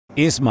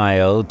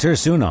Ismail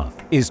Tursunov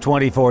is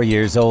 24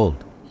 years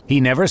old.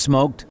 He never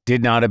smoked,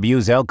 did not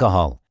abuse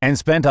alcohol, and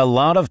spent a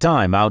lot of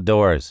time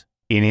outdoors.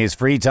 In his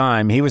free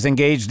time, he was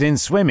engaged in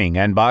swimming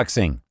and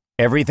boxing.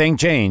 Everything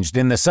changed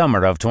in the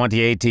summer of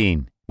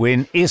 2018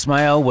 when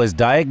Ismail was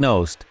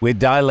diagnosed with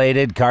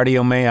dilated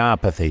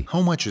cardiomyopathy.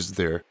 How much is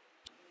there?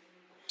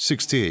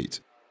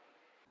 68.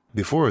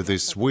 Before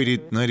this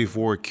weighed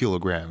 94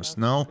 kilograms,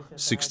 now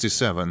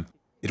 67.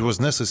 It was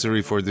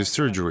necessary for this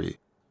surgery.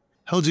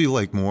 How do you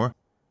like more?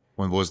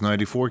 One was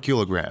 94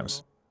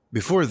 kilograms.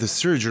 Before the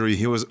surgery,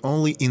 he was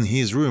only in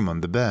his room on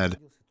the bed.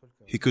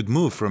 He could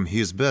move from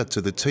his bed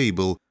to the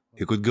table.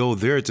 He could go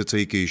there to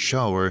take a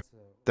shower.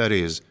 That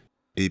is,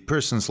 a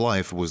person's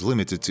life was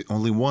limited to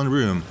only one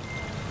room.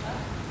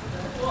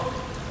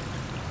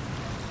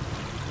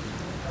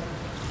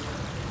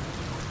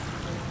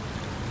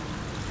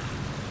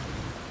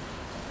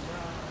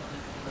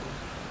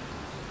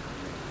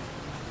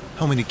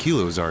 How many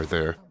kilos are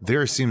there?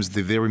 There seems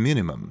the very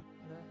minimum.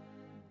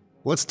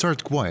 Let's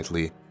start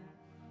quietly.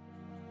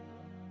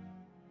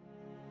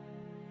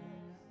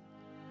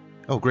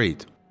 Oh,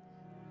 great.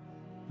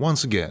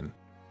 Once again.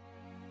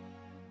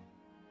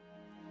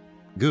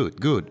 Good,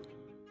 good.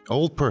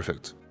 All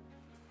perfect.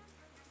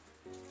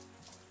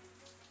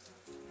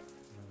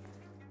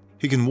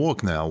 He can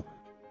walk now.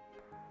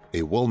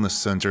 A wellness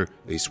center,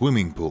 a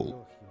swimming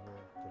pool.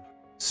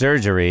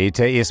 Surgery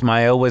to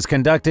Ismail was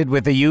conducted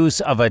with the use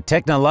of a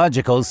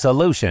technological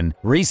solution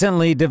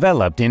recently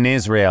developed in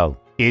Israel.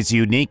 Its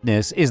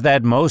uniqueness is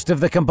that most of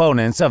the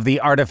components of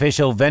the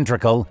artificial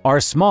ventricle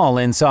are small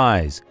in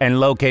size and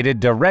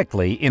located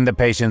directly in the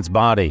patient's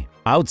body.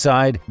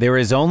 Outside, there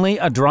is only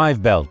a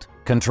drive belt,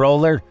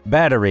 controller,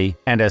 battery,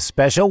 and a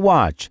special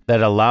watch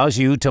that allows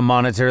you to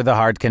monitor the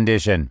heart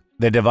condition.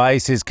 The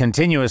device is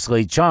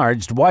continuously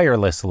charged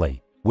wirelessly,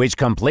 which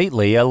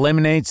completely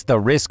eliminates the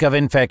risk of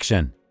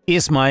infection.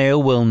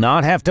 Ismail will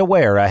not have to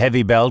wear a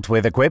heavy belt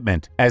with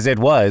equipment, as it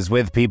was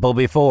with people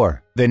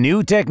before. The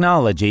new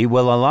technology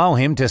will allow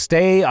him to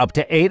stay up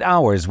to 8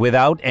 hours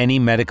without any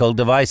medical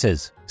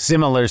devices.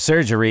 Similar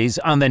surgeries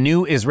on the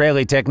new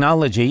Israeli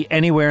technology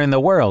anywhere in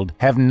the world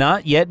have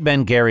not yet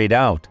been carried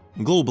out.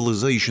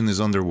 Globalization is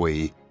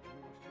underway.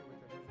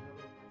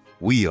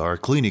 We are a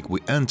clinic. We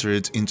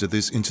entered into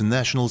this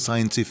international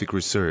scientific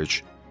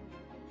research.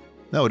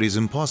 Now it is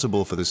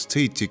impossible for the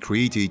state to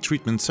create a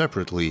treatment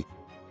separately.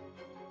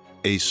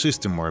 A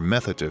system or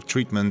method of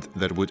treatment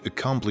that would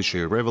accomplish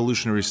a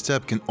revolutionary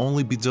step can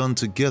only be done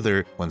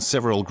together when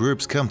several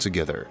groups come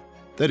together.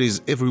 That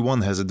is,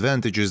 everyone has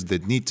advantages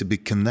that need to be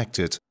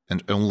connected,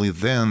 and only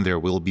then there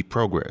will be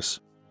progress.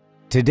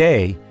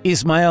 Today,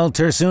 Ismail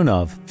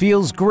Tursunov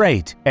feels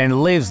great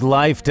and lives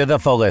life to the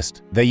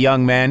fullest. The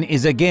young man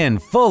is again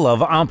full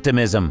of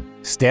optimism.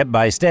 Step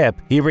by step,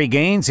 he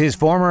regains his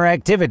former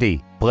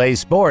activity, plays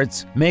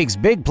sports, makes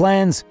big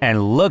plans,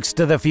 and looks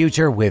to the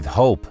future with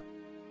hope.